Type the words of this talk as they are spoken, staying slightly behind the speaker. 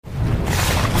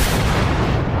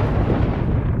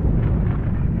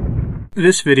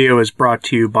This video is brought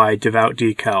to you by Devout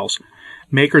Decals,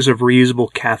 makers of reusable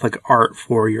Catholic art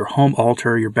for your home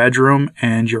altar, your bedroom,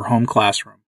 and your home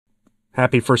classroom.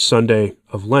 Happy first Sunday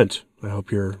of Lent. I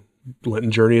hope your Lenten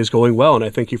journey is going well, and I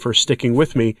thank you for sticking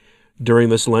with me during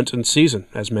this Lenten season,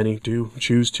 as many do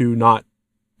choose to not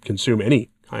consume any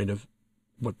kind of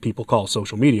what people call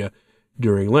social media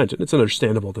during Lent, and it's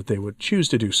understandable that they would choose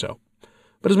to do so.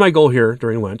 But it's my goal here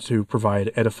during Lent to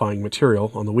provide edifying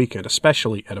material on the weekend,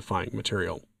 especially edifying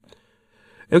material.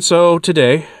 And so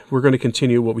today, we're going to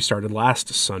continue what we started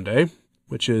last Sunday,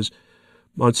 which is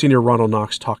Monsignor Ronald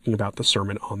Knox talking about the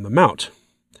Sermon on the Mount.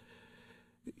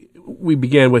 We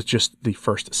began with just the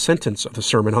first sentence of the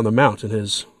Sermon on the Mount and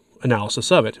his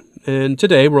analysis of it. And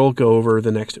today, we'll go over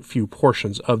the next few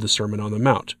portions of the Sermon on the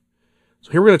Mount.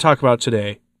 So here we're going to talk about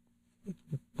today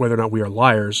whether or not we are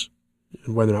liars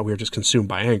and whether or not we are just consumed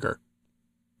by anger.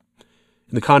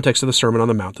 In the context of the Sermon on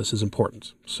the Mount, this is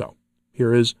important. So,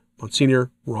 here is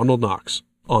Monsignor Ronald Knox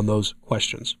on those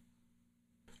questions.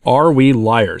 Are we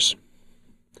liars?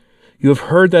 You have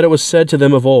heard that it was said to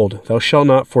them of old, Thou shalt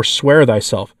not forswear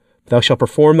thyself, but thou shalt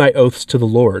perform thy oaths to the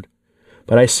Lord.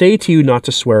 But I say to you not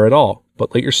to swear at all,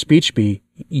 but let your speech be,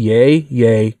 Yea,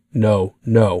 yea, no,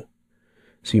 no.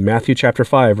 See Matthew chapter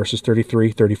 5, verses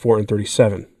 33, 34, and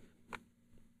 37.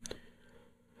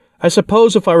 I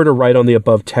suppose if I were to write on the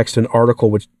above text an article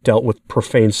which dealt with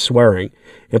profane swearing,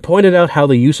 and pointed out how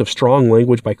the use of strong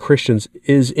language by Christians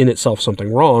is in itself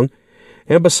something wrong,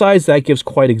 and besides that gives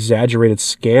quite exaggerated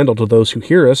scandal to those who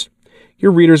hear us,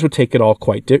 your readers would take it all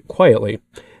quite quietly.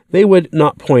 They would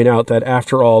not point out that,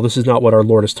 after all, this is not what our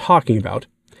Lord is talking about.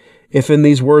 If in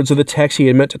these words of the text he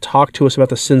had meant to talk to us about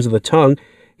the sins of the tongue,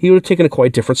 he would have taken a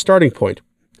quite different starting point.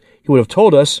 He would have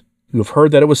told us, You have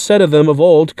heard that it was said of them of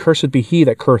old, Cursed be he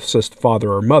that curseth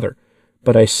father or mother.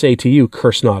 But I say to you,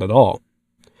 curse not at all.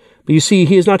 But you see,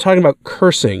 he is not talking about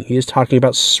cursing, he is talking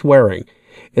about swearing.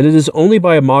 And it is only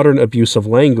by a modern abuse of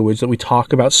language that we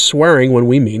talk about swearing when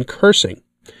we mean cursing.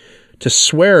 To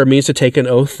swear means to take an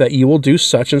oath that you will do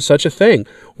such and such a thing,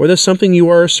 or that something you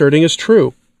are asserting is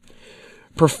true.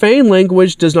 Profane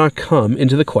language does not come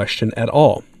into the question at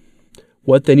all.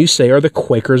 What then you say are the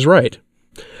Quakers right?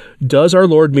 Does our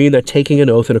Lord mean that taking an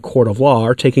oath in a court of law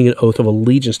or taking an oath of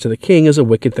allegiance to the king is a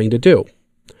wicked thing to do?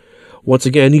 Once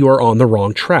again, you are on the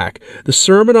wrong track. The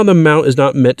Sermon on the Mount is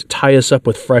not meant to tie us up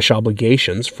with fresh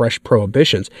obligations, fresh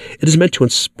prohibitions. It is meant to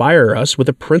inspire us with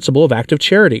the principle of active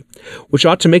charity, which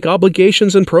ought to make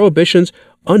obligations and prohibitions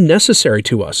unnecessary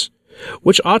to us,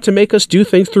 which ought to make us do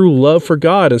things through love for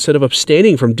God instead of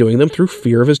abstaining from doing them through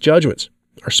fear of his judgments.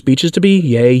 Our speech is to be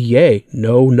yea, yea,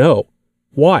 no, no.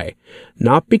 Why?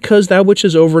 Not because that which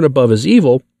is over and above is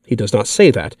evil. He does not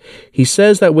say that. He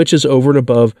says that which is over and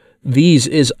above these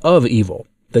is of evil.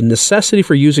 The necessity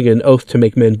for using an oath to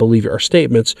make men believe our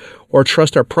statements or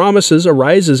trust our promises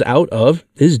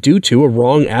is due to a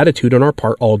wrong attitude on our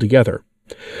part altogether.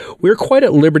 We are quite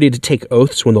at liberty to take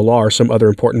oaths when the law or some other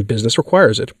important business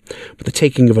requires it, but the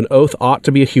taking of an oath ought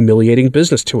to be a humiliating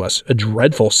business to us, a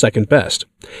dreadful second best.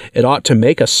 It ought to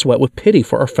make us sweat with pity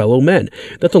for our fellow men,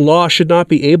 that the law should not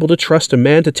be able to trust a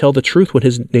man to tell the truth when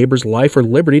his neighbor's life or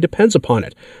liberty depends upon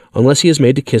it, unless he is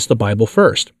made to kiss the Bible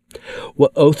first.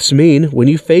 What oaths mean, when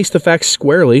you face the facts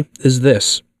squarely, is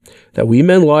this, that we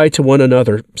men lie to one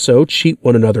another so, cheat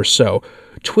one another so,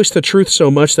 twist the truth so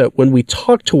much that when we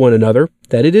talk to one another,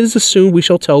 that it is assumed we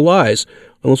shall tell lies,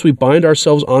 unless we bind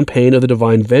ourselves on pain of the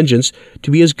divine vengeance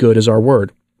to be as good as our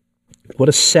word. What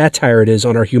a satire it is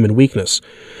on our human weakness.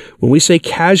 When we say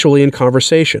casually in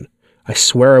conversation, I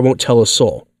swear I won't tell a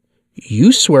soul.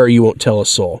 You swear you won't tell a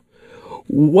soul.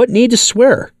 What need to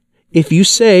swear? If you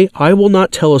say, I will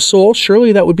not tell a soul,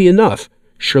 surely that would be enough.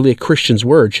 Surely a Christian's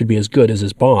word should be as good as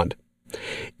his bond.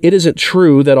 It isn't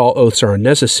true that all oaths are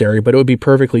unnecessary, but it would be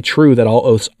perfectly true that all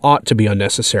oaths ought to be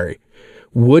unnecessary.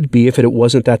 Would be if it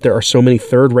wasn't that there are so many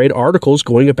third-rate articles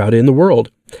going about in the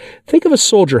world. Think of a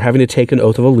soldier having to take an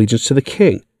oath of allegiance to the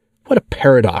king. What a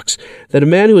paradox, that a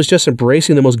man who is just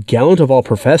embracing the most gallant of all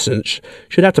professions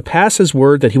should have to pass his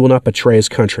word that he will not betray his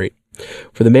country.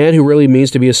 For the man who really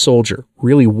means to be a soldier,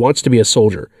 really wants to be a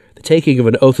soldier, the taking of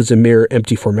an oath is a mere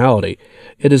empty formality.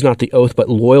 It is not the oath but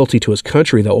loyalty to his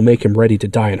country that will make him ready to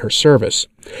die in her service.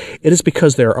 It is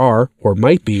because there are, or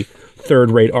might be,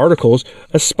 third-rate articles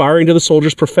aspiring to the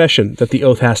soldier's profession that the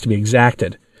oath has to be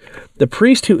exacted. The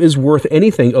priest who is worth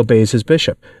anything obeys his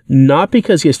bishop, not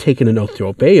because he has taken an oath to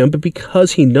obey him, but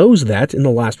because he knows that, in the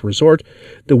last resort,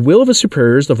 the will of his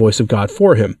superior is the voice of God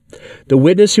for him. The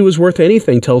witness who is worth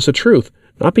anything tells the truth,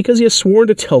 not because he has sworn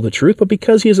to tell the truth, but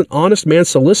because he is an honest man's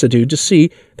solicitude to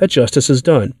see that justice is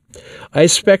done. I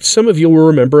expect some of you will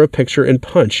remember a picture in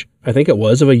Punch, I think it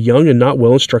was, of a young and not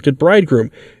well-instructed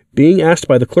bridegroom, being asked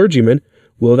by the clergyman,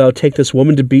 "Will thou take this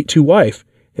woman to be to wife?"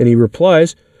 And he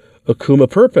replies, "Cum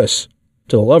purpose."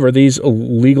 To the lover, these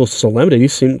legal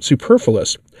solemnities seem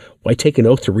superfluous. Why take an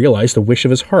oath to realize the wish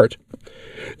of his heart?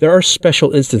 There are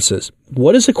special instances.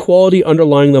 What is the quality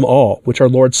underlying them all, which our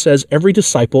Lord says every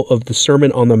disciple of the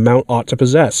Sermon on the Mount ought to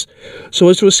possess, so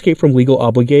as to escape from legal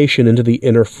obligation into the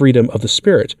inner freedom of the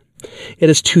Spirit? It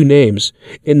has two names.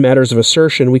 In matters of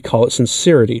assertion, we call it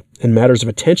sincerity. In matters of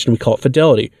attention, we call it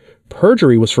fidelity.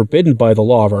 Perjury was forbidden by the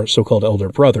law of our so-called elder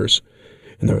brothers.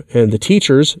 And the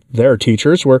teachers, their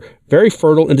teachers, were very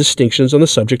fertile in distinctions on the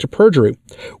subject of perjury,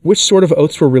 which sort of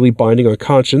oaths were really binding on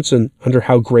conscience and under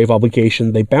how grave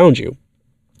obligation they bound you.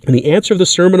 And the answer of the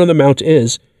Sermon on the Mount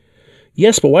is,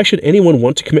 yes, but why should anyone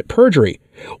want to commit perjury?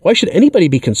 Why should anybody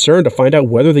be concerned to find out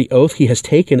whether the oath he has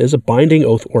taken is a binding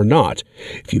oath or not?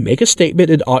 If you make a statement,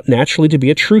 it ought naturally to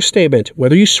be a true statement,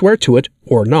 whether you swear to it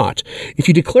or not. If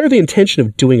you declare the intention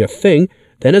of doing a thing,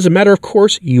 then as a matter of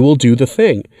course, you will do the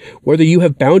thing, whether you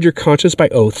have bound your conscience by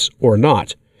oaths or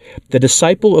not. The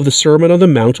disciple of the Sermon on the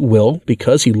Mount will,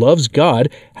 because he loves God,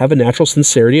 have a natural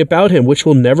sincerity about him, which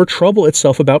will never trouble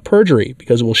itself about perjury,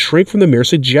 because it will shrink from the mere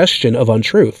suggestion of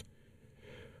untruth.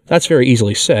 That's very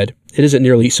easily said. It isn't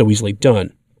nearly so easily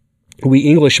done. We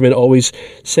Englishmen always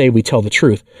say we tell the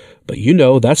truth, but you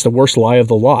know that's the worst lie of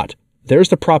the lot. There's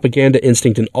the propaganda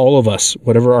instinct in all of us,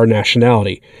 whatever our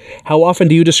nationality. How often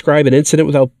do you describe an incident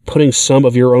without putting some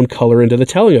of your own color into the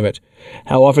telling of it?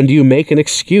 How often do you make an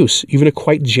excuse, even a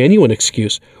quite genuine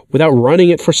excuse, without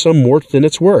running it for some more than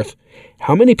it's worth?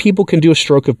 How many people can do a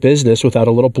stroke of business without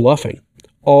a little bluffing?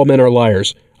 All men are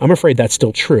liars. I'm afraid that's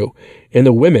still true. And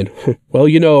the women, well,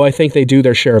 you know, I think they do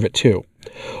their share of it too.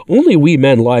 Only we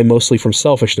men lie mostly from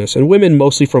selfishness, and women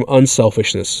mostly from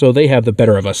unselfishness, so they have the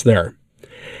better of us there.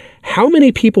 How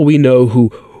many people we know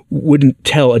who wouldn't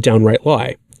tell a downright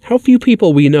lie? How few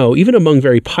people we know, even among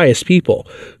very pious people,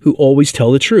 who always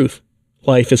tell the truth?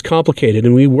 Life is complicated,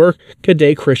 and we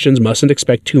work-a-day Christians mustn't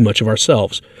expect too much of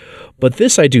ourselves. But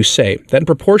this I do say, that in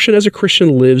proportion as a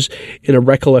Christian lives in a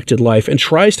recollected life and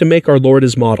tries to make our Lord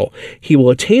his model, he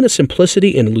will attain a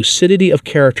simplicity and lucidity of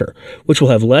character, which will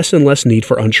have less and less need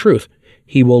for untruth.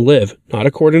 He will live, not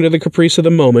according to the caprice of the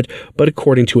moment, but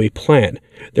according to a plan.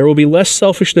 There will be less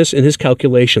selfishness in his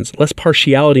calculations, less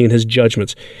partiality in his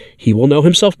judgments. He will know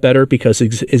himself better because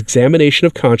his examination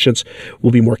of conscience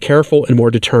will be more careful and more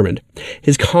determined.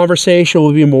 His conversation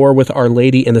will be more with Our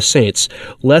Lady and the saints,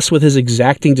 less with his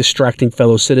exacting, distracting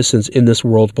fellow citizens in this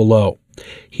world below.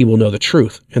 He will know the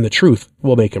truth, and the truth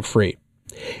will make him free.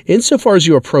 Insofar as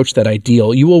you approach that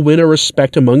ideal, you will win a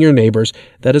respect among your neighbors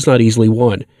that is not easily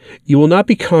won. You will not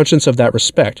be conscious of that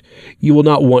respect. You will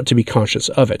not want to be conscious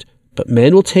of it. But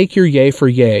men will take your yea for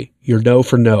yea, your no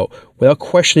for no, without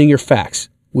questioning your facts,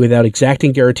 without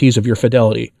exacting guarantees of your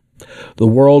fidelity. The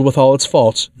world, with all its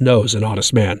faults, knows an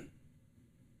honest man.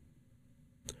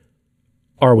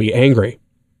 Are we angry?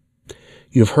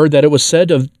 You have heard that it was said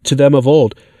to them of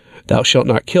old, "Thou shalt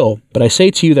not kill," but I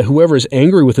say to you that whoever is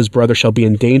angry with his brother shall be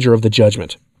in danger of the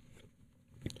judgment.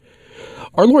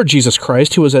 Our Lord Jesus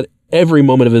Christ, who was at every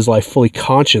moment of his life fully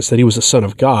conscious that he was the Son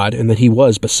of God, and that he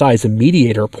was, besides, the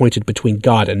mediator appointed between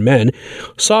God and men,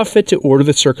 saw fit to order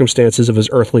the circumstances of his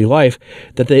earthly life,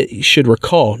 that they should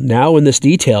recall, now in this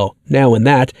detail, now in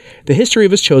that, the history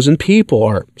of his chosen people,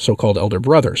 our so-called elder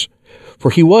brothers.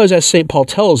 For he was, as St. Paul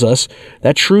tells us,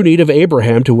 that true need of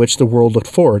Abraham to which the world looked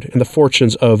forward, and the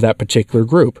fortunes of that particular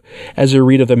group, as we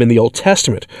read of them in the Old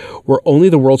Testament, were only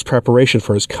the world's preparation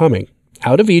for his coming.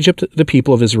 Out of Egypt the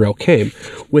people of Israel came,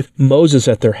 with Moses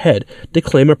at their head, to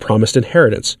claim a promised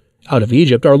inheritance. Out of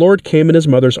Egypt our Lord came in his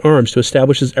mother's arms to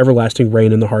establish his everlasting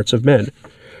reign in the hearts of men.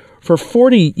 For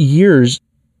 40 years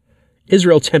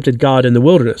Israel tempted God in the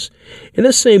wilderness. In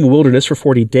this same wilderness for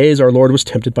 40 days our Lord was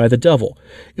tempted by the devil.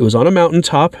 It was on a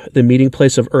mountaintop, the meeting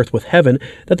place of earth with heaven,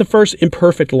 that the first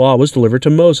imperfect law was delivered to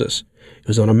Moses. It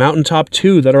was on a mountaintop,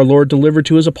 too, that our Lord delivered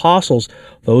to his apostles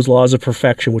those laws of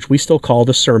perfection which we still call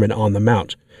the Sermon on the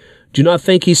Mount. Do not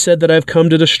think, he said, that I have come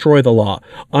to destroy the law.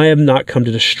 I am not come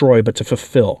to destroy, but to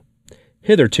fulfill.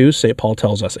 Hitherto, St. Paul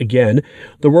tells us again,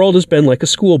 the world has been like a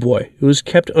schoolboy, who is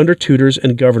kept under tutors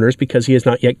and governors because he has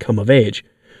not yet come of age.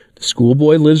 The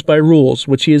schoolboy lives by rules,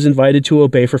 which he is invited to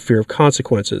obey for fear of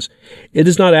consequences. It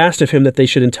is not asked of him that they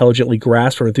should intelligently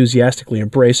grasp or enthusiastically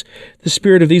embrace the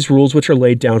spirit of these rules which are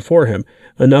laid down for him,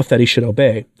 enough that he should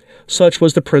obey. Such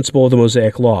was the principle of the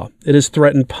Mosaic law. It has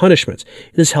threatened punishments.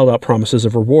 It has held out promises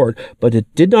of reward, but it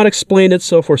did not explain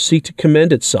itself or seek to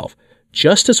commend itself.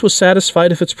 Justice was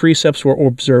satisfied if its precepts were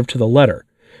observed to the letter.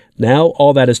 Now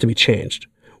all that is to be changed.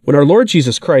 When our Lord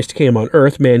Jesus Christ came on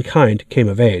earth, mankind came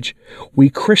of age. We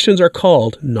Christians are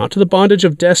called, not to the bondage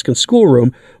of desk and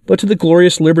schoolroom, but to the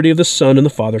glorious liberty of the Son in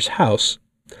the Father's house.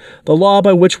 The law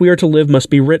by which we are to live must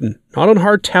be written, not on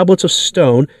hard tablets of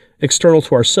stone, external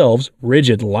to ourselves,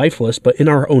 rigid, lifeless, but in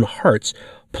our own hearts,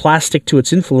 plastic to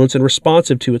its influence and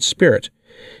responsive to its spirit.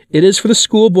 It is for the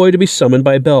schoolboy to be summoned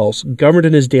by bells, governed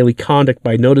in his daily conduct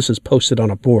by notices posted on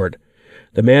a board.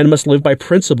 The man must live by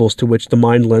principles to which the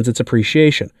mind lends its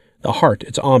appreciation, the heart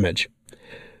its homage.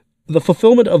 The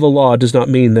fulfillment of the law does not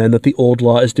mean, then, that the old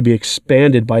law is to be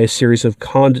expanded by a series of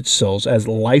codicils as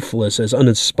lifeless, as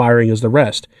uninspiring as the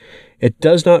rest. It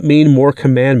does not mean more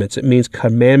commandments. It means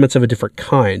commandments of a different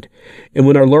kind. And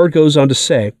when our Lord goes on to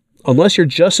say, "Unless your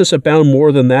justice abound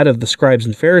more than that of the scribes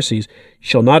and Pharisees, you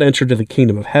shall not enter into the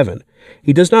kingdom of heaven,"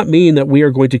 he does not mean that we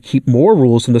are going to keep more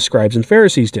rules than the scribes and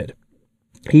Pharisees did.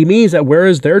 He means that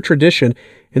whereas their tradition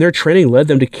and their training led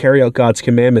them to carry out God's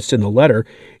commandments in the letter,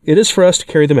 it is for us to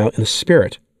carry them out in the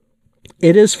spirit.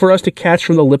 It is for us to catch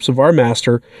from the lips of our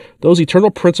Master those eternal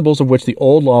principles of which the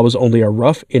old law was only a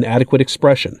rough, inadequate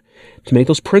expression, to make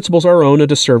those principles our own and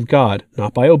to serve God,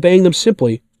 not by obeying them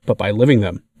simply, but by living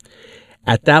them.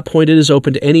 At that point, it is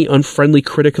open to any unfriendly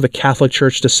critic of the Catholic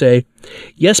Church to say,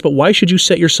 "Yes, but why should you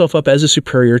set yourself up as a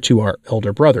superior to our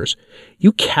elder brothers?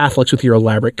 You Catholics with your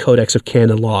elaborate codex of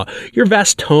canon law, your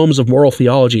vast tomes of moral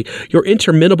theology, your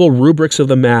interminable rubrics of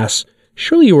the Mass,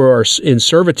 surely you are in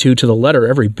servitude to the letter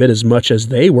every bit as much as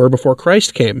they were before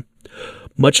Christ came.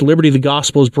 Much liberty the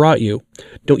gospel has brought you.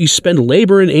 Don't you spend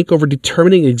labor and ink over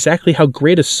determining exactly how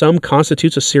great a sum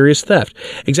constitutes a serious theft,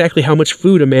 exactly how much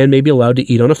food a man may be allowed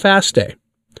to eat on a fast day?"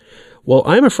 Well,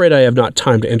 I am afraid I have not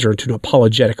time to enter into an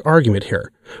apologetic argument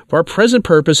here. For our present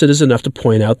purpose, it is enough to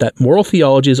point out that moral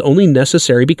theology is only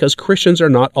necessary because Christians are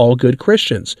not all good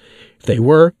Christians. If they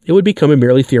were, it would become a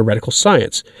merely theoretical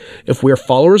science. If we are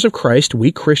followers of Christ,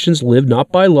 we Christians live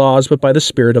not by laws, but by the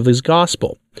spirit of his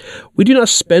gospel. We do not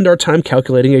spend our time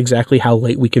calculating exactly how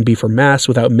late we can be for Mass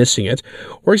without missing it,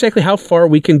 or exactly how far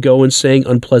we can go in saying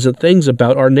unpleasant things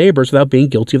about our neighbors without being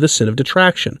guilty of the sin of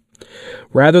detraction.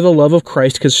 Rather, the love of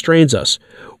Christ constrains us.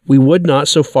 We would not,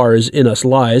 so far as in us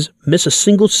lies, miss a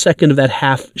single second of that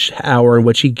half hour in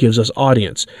which he gives us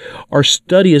audience. Our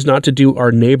study is not to do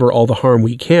our neighbor all the harm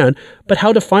we can, but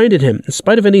how to find in him, in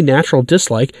spite of any natural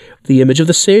dislike, the image of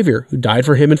the Savior, who died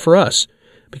for him and for us.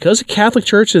 Because the Catholic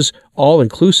Church is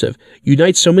all-inclusive,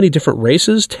 unites so many different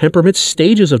races, temperaments,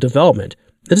 stages of development,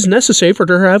 it is necessary for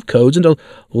her to have codes and to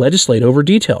legislate over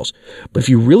details. But if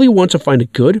you really want to find a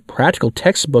good, practical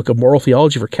textbook of moral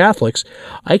theology for Catholics,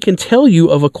 I can tell you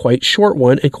of a quite short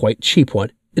one and quite cheap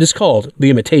one. It is called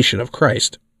The Imitation of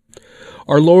Christ.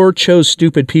 Our Lord chose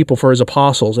stupid people for his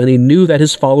apostles, and he knew that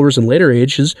his followers in later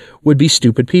ages would be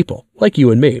stupid people, like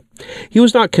you and me. He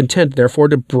was not content, therefore,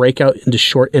 to break out into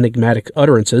short, enigmatic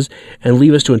utterances and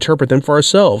leave us to interpret them for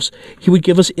ourselves. He would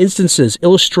give us instances,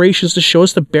 illustrations to show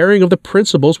us the bearing of the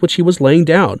principles which he was laying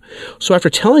down. So after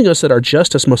telling us that our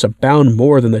justice must abound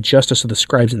more than the justice of the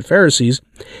scribes and Pharisees,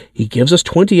 he gives us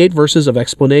 28 verses of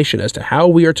explanation as to how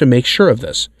we are to make sure of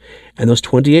this. And those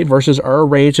 28 verses are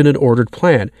arranged in an ordered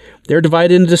plan. They're divided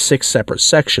into 6 separate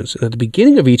sections, and at the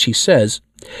beginning of each he says,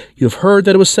 "You have heard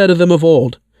that it was said of them of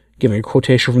old," giving a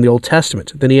quotation from the Old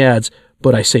Testament. Then he adds,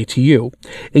 "But I say to you,"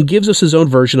 and gives us his own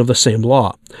version of the same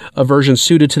law, a version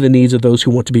suited to the needs of those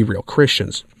who want to be real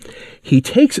Christians. He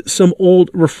takes some old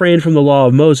refrain from the law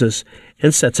of Moses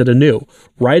and sets it anew,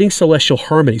 writing celestial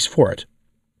harmonies for it.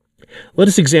 Let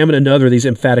us examine another of these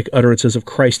emphatic utterances of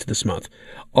Christ this month.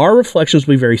 Our reflections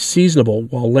will be very seasonable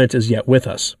while Lent is yet with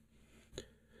us.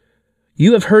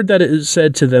 "You have heard that it is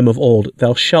said to them of old,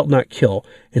 'Thou shalt not kill,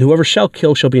 and whoever shall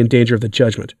kill shall be in danger of the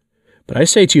judgment.' But I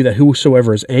say to you that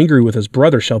whosoever is angry with his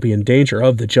brother shall be in danger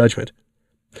of the judgment."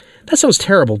 That sounds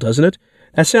terrible, doesn't it?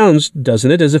 That sounds,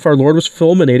 doesn't it, as if our Lord was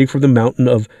fulminating from the mountain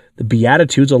of the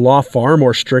Beatitudes a law far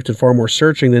more strict and far more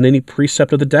searching than any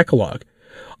precept of the Decalogue.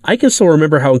 I can still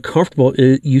remember how uncomfortable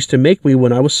it used to make me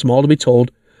when I was small to be told,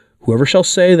 "Whoever shall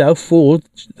say, 'Thou fool,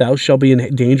 thou shalt be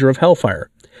in danger of hellfire.'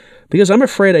 Because I'm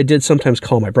afraid I did sometimes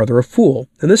call my brother a fool,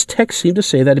 and this text seemed to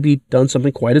say that if he'd done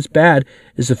something quite as bad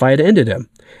as if I had ended him.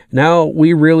 Now,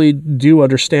 we really do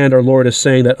understand our Lord as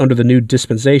saying that under the new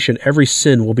dispensation, every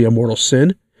sin will be a mortal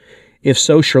sin. If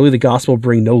so, surely the gospel will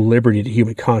bring no liberty to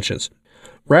human conscience.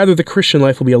 Rather, the Christian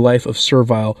life will be a life of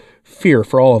servile fear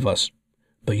for all of us.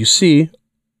 But you see,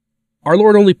 our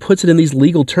Lord only puts it in these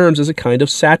legal terms as a kind of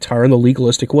satire on the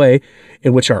legalistic way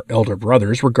in which our elder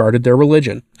brothers regarded their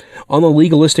religion, on the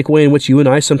legalistic way in which you and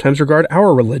I sometimes regard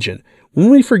our religion,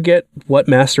 when we forget what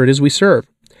master it is we serve.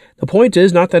 The point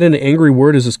is not that an angry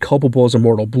word is as culpable as a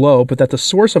mortal blow, but that the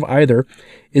source of either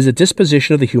is a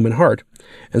disposition of the human heart,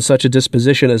 and such a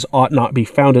disposition as ought not be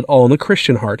found at all in the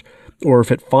Christian heart, or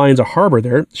if it finds a harbor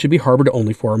there, should be harbored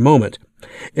only for a moment.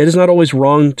 It is not always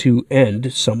wrong to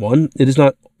end someone. It is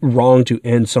not wrong to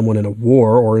end someone in a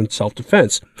war or in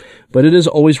self-defense, but it is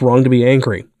always wrong to be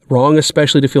angry, wrong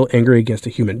especially to feel angry against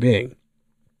a human being.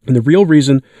 And the real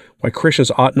reason why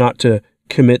Christians ought not to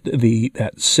commit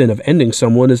that sin of ending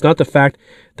someone is not the fact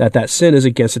that that sin is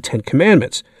against the 10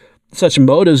 Commandments. Such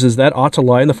motives as that ought to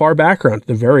lie in the far background,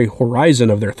 the very horizon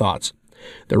of their thoughts.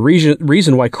 The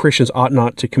reason why Christians ought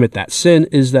not to commit that sin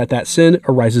is that that sin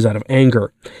arises out of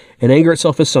anger. And anger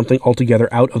itself is something altogether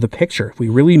out of the picture if we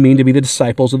really mean to be the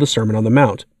disciples of the Sermon on the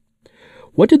Mount.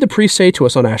 What did the priest say to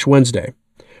us on Ash Wednesday?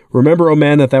 Remember, O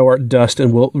man, that thou art dust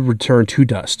and wilt return to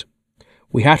dust.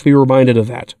 We have to be reminded of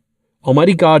that.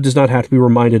 Almighty God does not have to be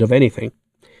reminded of anything.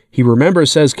 He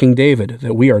remembers, says King David,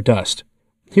 that we are dust.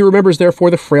 He remembers,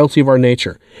 therefore, the frailty of our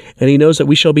nature, and he knows that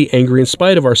we shall be angry in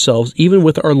spite of ourselves, even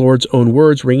with our Lord's own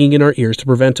words ringing in our ears to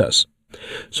prevent us.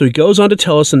 So he goes on to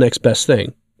tell us the next best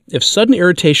thing. If sudden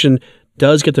irritation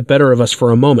does get the better of us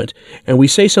for a moment, and we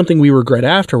say something we regret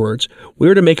afterwards, we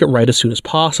are to make it right as soon as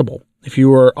possible. If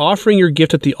you are offering your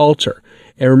gift at the altar,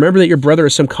 and remember that your brother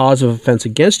has some cause of offense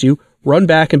against you, run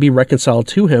back and be reconciled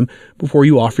to him before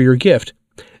you offer your gift.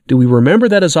 Do we remember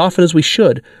that as often as we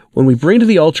should when we bring to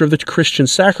the altar of the Christian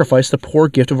sacrifice the poor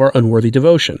gift of our unworthy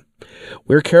devotion?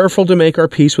 We are careful to make our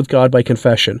peace with God by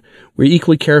confession. We are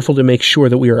equally careful to make sure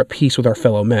that we are at peace with our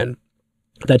fellow men.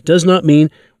 That does not mean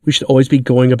we should always be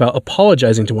going about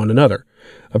apologizing to one another.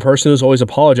 A person who is always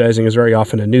apologizing is very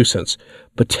often a nuisance.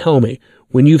 But tell me,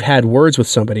 when you've had words with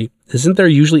somebody, isn't there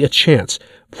usually a chance,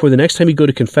 before the next time you go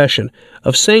to confession,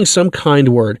 of saying some kind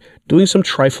word, doing some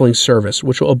trifling service,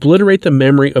 which will obliterate the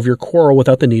memory of your quarrel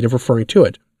without the need of referring to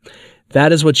it?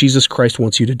 That is what Jesus Christ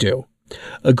wants you to do.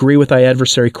 Agree with thy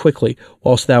adversary quickly,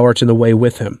 whilst thou art in the way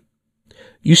with him.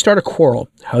 You start a quarrel.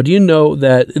 How do you know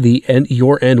that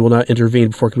your end will not intervene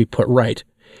before it can be put right?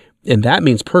 And that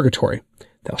means purgatory.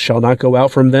 Thou shalt not go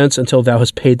out from thence until thou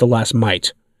hast paid the last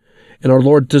mite. And our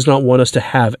Lord does not want us to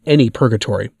have any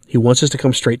purgatory. He wants us to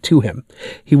come straight to him.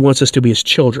 He wants us to be his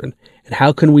children. And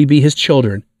how can we be his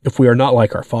children if we are not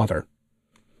like our Father?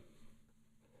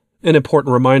 An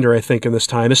important reminder, I think, in this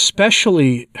time,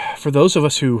 especially for those of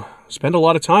us who spend a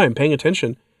lot of time paying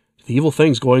attention to the evil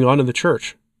things going on in the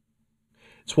church.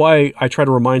 It's why I try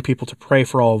to remind people to pray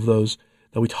for all of those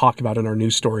that we talk about in our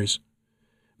news stories.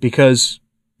 Because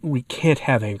we can't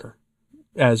have anger.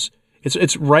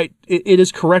 It's right. It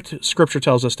is correct. Scripture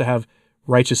tells us to have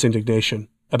righteous indignation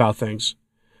about things,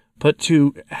 but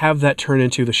to have that turn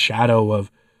into the shadow of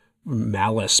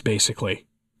malice, basically,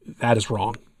 that is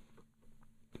wrong.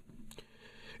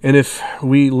 And if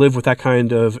we live with that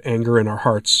kind of anger in our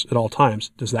hearts at all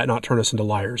times, does that not turn us into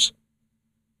liars?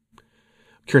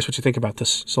 I'm curious what you think about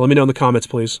this. So let me know in the comments,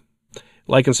 please.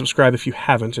 Like and subscribe if you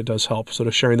haven't. It does help. So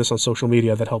to sharing this on social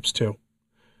media, that helps too.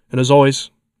 And as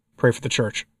always, pray for the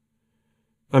church.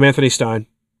 I'm Anthony Stein.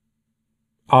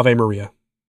 Ave Maria.